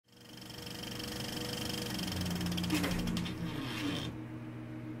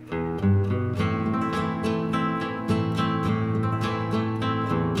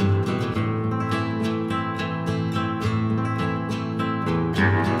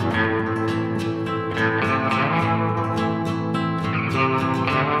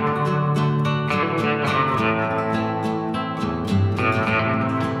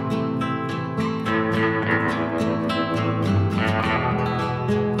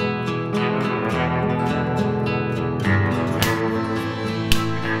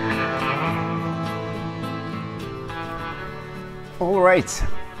Alright,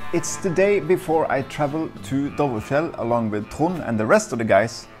 it's the day before I travel to Dovrefjell along with Trond and the rest of the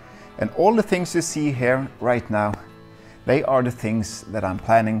guys, and all the things you see here right now, they are the things that I'm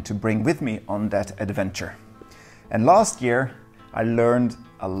planning to bring with me on that adventure. And last year I learned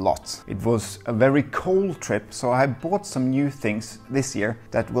a lot. It was a very cold trip, so I bought some new things this year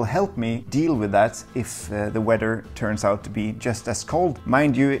that will help me deal with that if the weather turns out to be just as cold.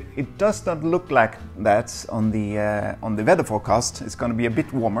 Mind you, it does not look like that on the weather forecast. It's going to be a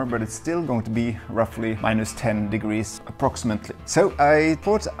bit warmer, but it's still going to be roughly minus 10 degrees approximately. So I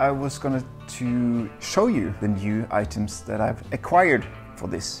thought I was going to show you the new items that I've acquired for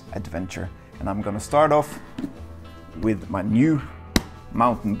this adventure. And I'm going to start off with my new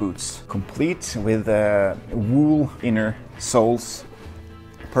mountain boots, complete with wool inner soles,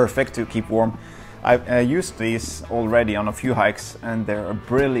 perfect to keep warm. I've used these already on a few hikes and they're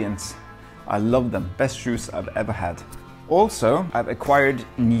brilliant. I love them, best shoes I've ever had. Also, I've acquired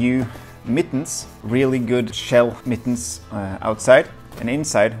new mittens, really good shell mittens outside, and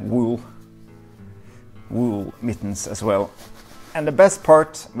inside wool mittens as well. And the best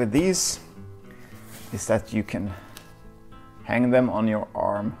part with these is that you can hang them on your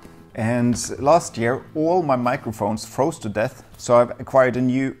arm. And last year all my microphones froze to death, so I've acquired a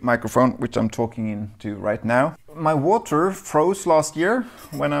new microphone which I'm talking into right now. My water froze last year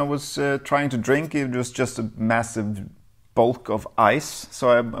when I was trying to drink. It was just a massive bulk of ice, so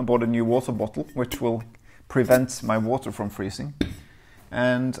I bought a new water bottle which will prevent my water from freezing.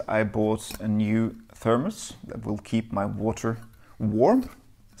 And I bought a new thermos that will keep my water warm,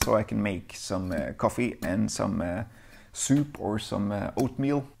 so I can make some coffee and some soup or some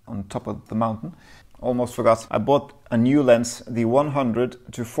oatmeal on top of the mountain. Almost forgot, I bought a new lens, the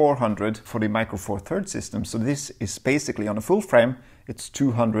 100-400 for the Micro Four Thirds system. So this is basically on a full frame, it's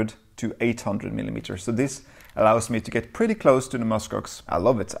 200-800 millimeters. So this allows me to get pretty close to the muskox. I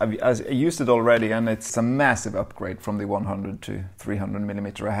love it. I used it already and it's a massive upgrade from the 100-300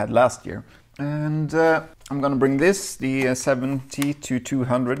 millimeter I had last year. And I'm gonna bring this, the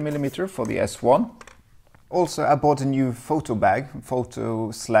 70-200 millimeter for the S1. Also, I bought a new photo bag,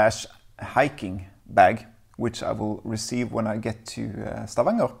 photo/hiking bag, which I will receive when I get to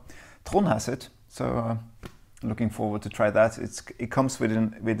Stavanger. Trond has it, so looking forward to try that. It comes with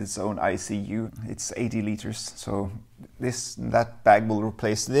its own ICU. It's 80 liters, so that bag will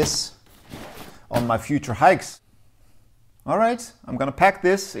replace this on my future hikes. All right, I'm gonna pack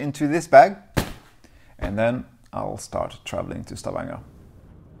this into this bag, and then I'll start traveling to Stavanger.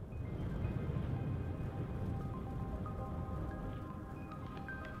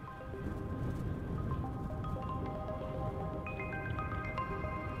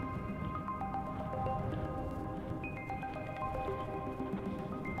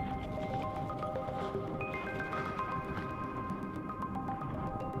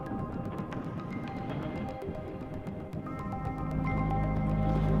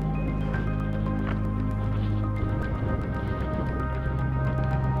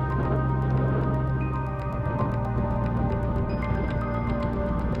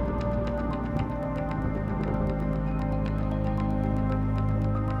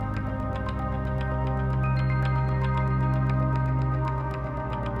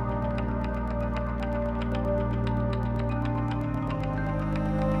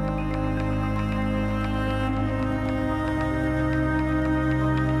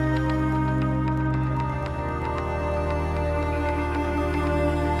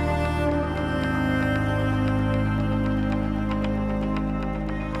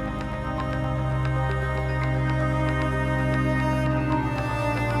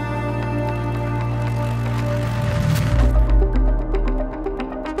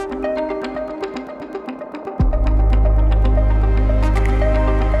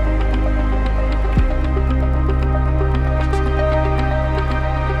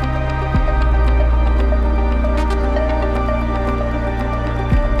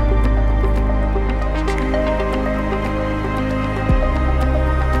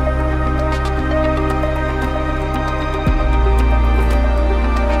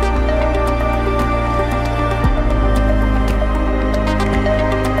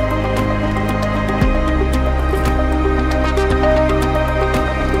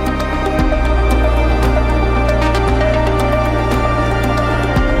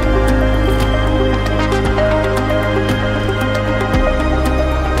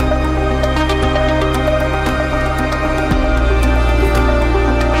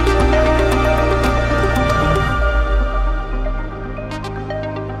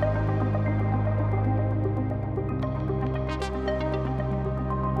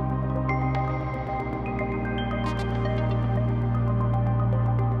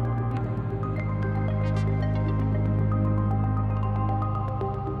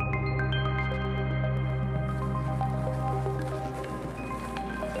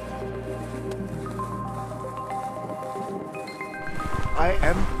 I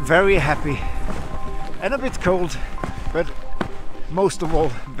am very happy and a bit cold, but most of all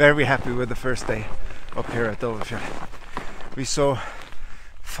very happy with the first day up here at Dovrefjell. We saw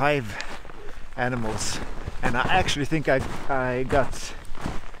 5 animals, and I actually think I got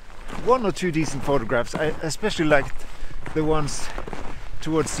 1 or 2 decent photographs. I especially liked the ones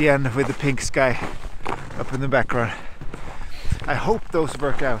towards the end with the pink sky up in the background. I hope those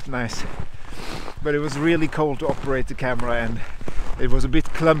work out nice, but it was really cold to operate the camera, and it was a bit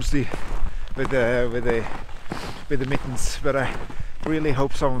clumsy with the mittens, but I really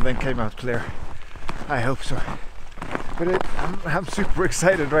hope some of them came out clear. I hope so. But I'm super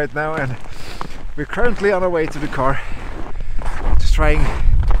excited right now, and we're currently on our way to the car, just trying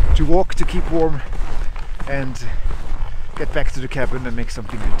to walk to keep warm and get back to the cabin and make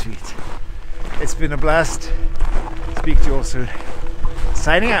something good to eat. It's been a blast. Speak to you all soon.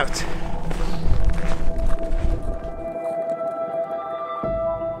 Signing out.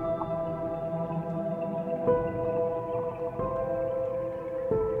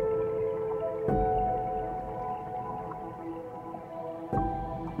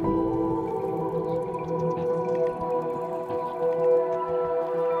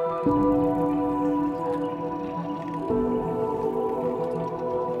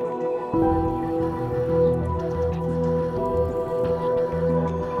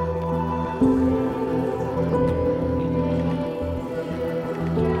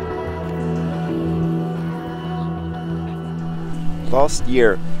 Last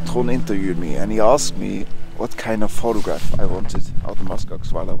year, Trond interviewed me and he asked me what kind of photograph I wanted out of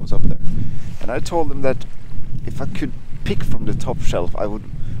muskox while I was up there. And I told him that if I could pick from the top shelf, I would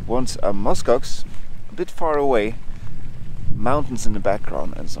want a muskox a bit far away, mountains in the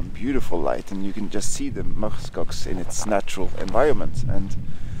background and some beautiful light, and you can just see the muskox in its natural environment. And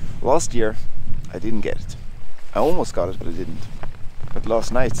last year I didn't get it. I almost got it, but I didn't. But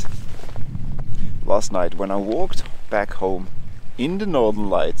last night when I walked back home in the northern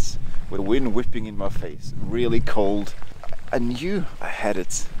lights with the wind whipping in my face, really cold, I knew I had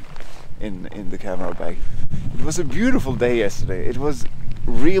it in the camera bag. It was a beautiful day yesterday. It was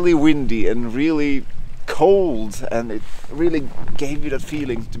really windy and really cold, and it really gave you that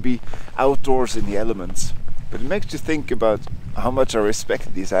feeling to be outdoors in the elements. But it makes you think about how much I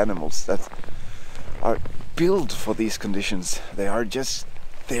respect these animals that are built for these conditions. They are just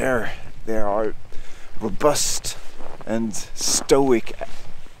there. They are robust and stoic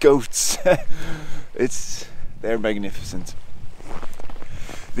goats. They're magnificent.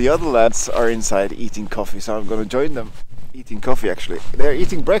 The other lads are inside eating coffee, so I'm going to join them eating coffee. Actually, they're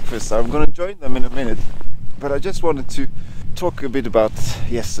eating breakfast, so I'm going to join them in a minute. But I just wanted to talk a bit about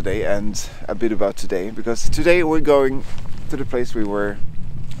yesterday and a bit about today, because today we're going to the place we were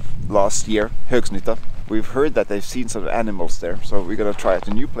last year, 𝐒𝐿𝐿𝐿. We've heard that they've seen some animals there, so we're going to try out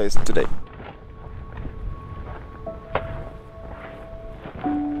a new place today.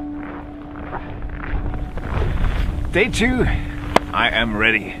 Day 2, I am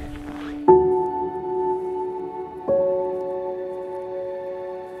ready.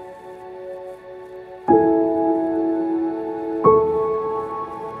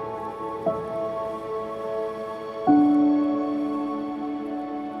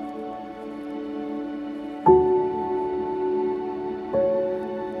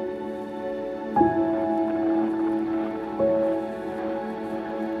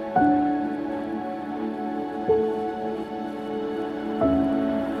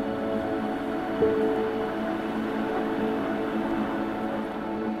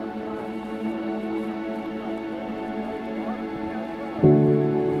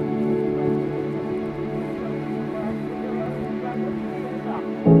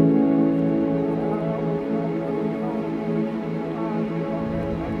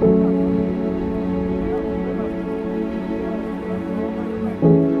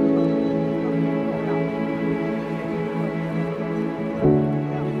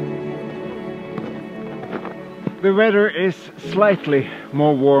 The weather is slightly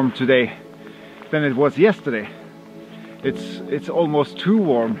more warm today than it was yesterday. It's almost too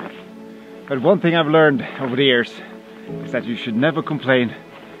warm. But one thing I've learned over the years is that you should never complain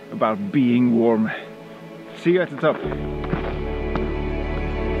about being warm. See you at the top.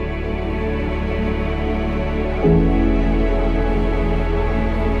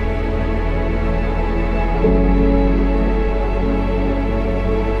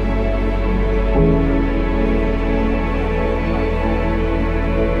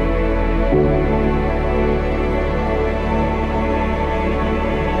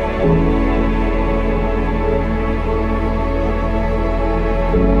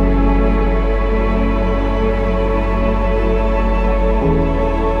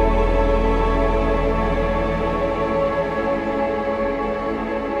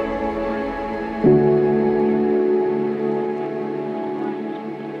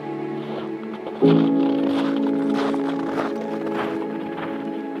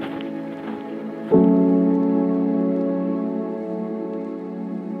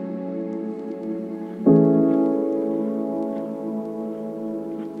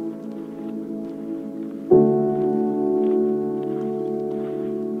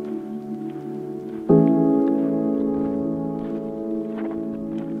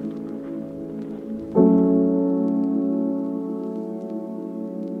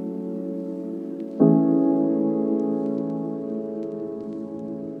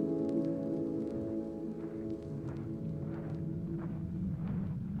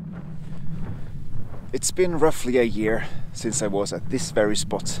 It's been roughly a year since I was at this very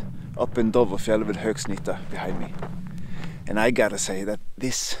spot, up in Dovrefjell with 𝐒𝐿 behind me. And I gotta say that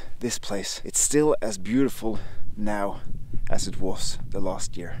this place, it's still as beautiful now as it was the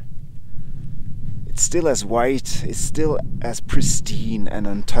last year. It's still as white, it's still as pristine and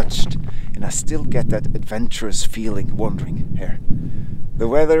untouched, and I still get that adventurous feeling wandering here. The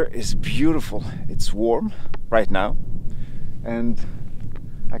weather is beautiful, it's warm right now, and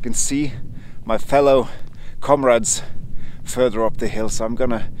I can see my fellow comrades further up the hill, so I'm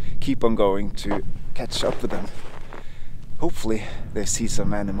gonna keep on going to catch up with them. Hopefully they see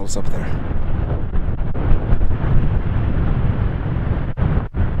some animals up there.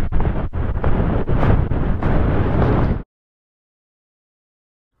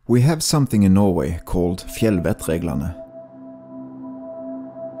 We have something in Norway called fjellvettreglene.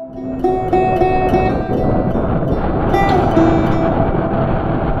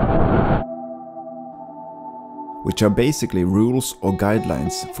 Which are basically rules or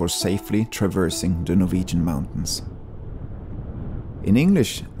guidelines for safely traversing the Norwegian mountains. In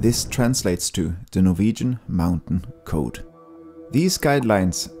English, this translates to the Norwegian Mountain Code. These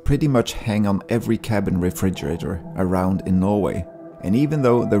guidelines pretty much hang on every cabin refrigerator around in Norway, and even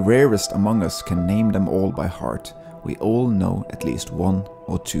though the rarest among us can name them all by heart, we all know at least one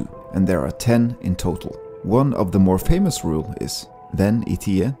or two, and there are 10 in total. One of the more famous rules is "Den I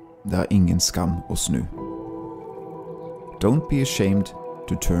tide, det er ingen skam å snu." Don't be ashamed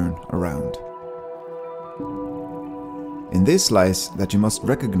to turn around. In this lies that you must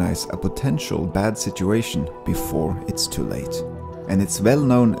recognize a potential bad situation before it's too late. And it's well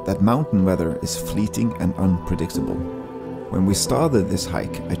known that mountain weather is fleeting and unpredictable. When we started this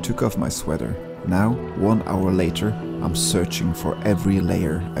hike, I took off my sweater. Now, 1 hour later, I'm searching for every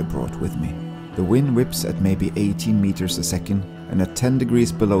layer I brought with me. The wind whips at maybe 18 meters a second, and at 10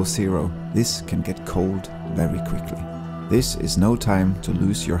 degrees below zero, this can get cold very quickly. This is no time to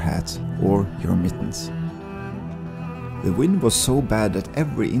lose your hat or your mittens. The wind was so bad that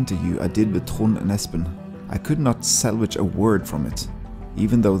every interview I did with Trond and Espen, I could not salvage a word from it,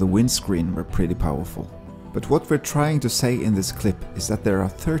 even though the windscreen were pretty powerful. But what we're trying to say in this clip is that there are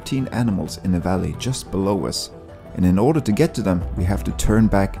 13 animals in the valley just below us, and in order to get to them we have to turn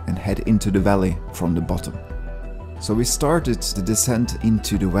back and head into the valley from the bottom. So we started the descent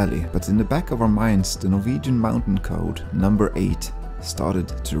into the valley, but in the back of our minds the Norwegian mountain code number 8 started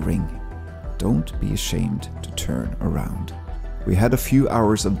to ring. Don't be ashamed to turn around. We had a few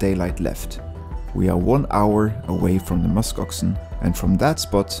hours of daylight left. We are 1 hour away from the musk oxen, and from that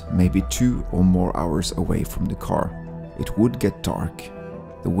spot maybe 2 or more hours away from the car. It would get dark.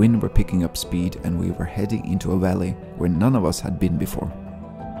 The wind were picking up speed and we were heading into a valley where none of us had been before.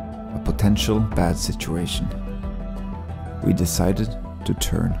 A potential bad situation. We decided to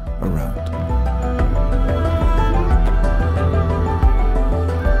turn around.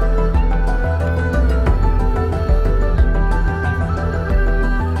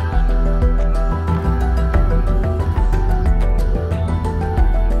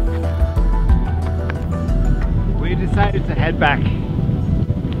 We decided to head back.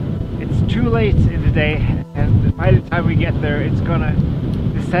 It's too late in the day, and by the time we get there it's gonna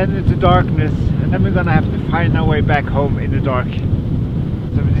descend into darkness, and then we're gonna have to find our way back home in the dark.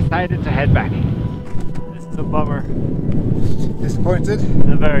 So we decided to head back. This is a bummer. Disappointed?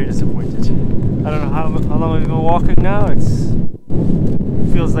 I'm very disappointed. I don't know how long we've been walking now. It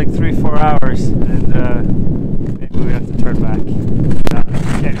feels like 3-4 hours, and maybe we have to turn back.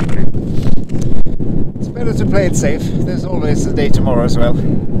 Anyway. It's better to play it safe. There's always a day tomorrow as well.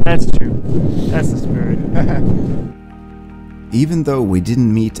 That's true. That's the spirit. Even though we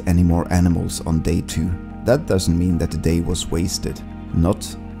didn't meet any more animals on day 2, that doesn't mean that the day was wasted.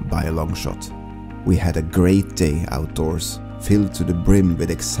 Not by a long shot. We had a great day outdoors, filled to the brim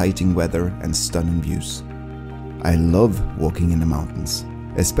with exciting weather and stunning views. I love walking in the mountains,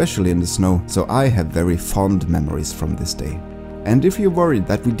 especially in the snow, so I have very fond memories from this day. And if you're worried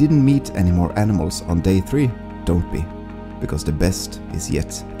that we didn't meet any more animals on day 3, don't be, because the best is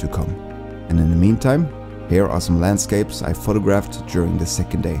yet to come. And in the meantime, here are some landscapes I photographed during the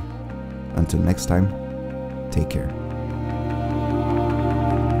second day. Until next time, take care.